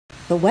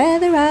The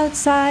weather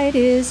outside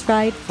is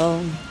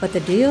frightful, but the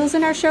deals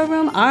in our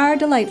showroom are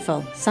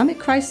delightful. Summit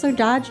Chrysler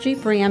Dodge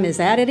Jeep Ram is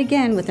at it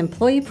again with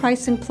Employee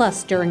Pricing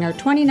Plus during our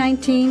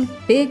 2019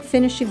 Big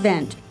Finish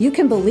event. You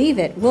can believe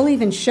it, we'll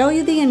even show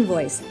you the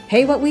invoice.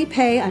 Pay what we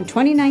pay on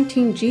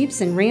 2019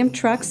 Jeeps and Ram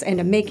trucks, and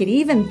to make it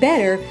even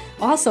better,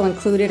 also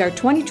included our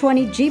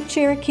 2020 Jeep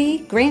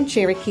Cherokee, Grand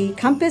Cherokee,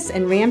 Compass,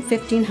 and Ram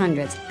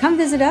 1500s. Come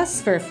visit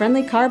us for a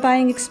friendly car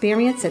buying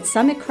experience at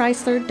Summit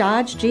Chrysler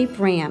Dodge Jeep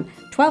Ram,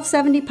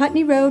 1270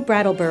 Putney Road,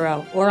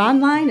 Brattleboro, or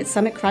online at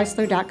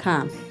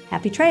summitchrysler.com.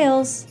 Happy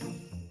trails!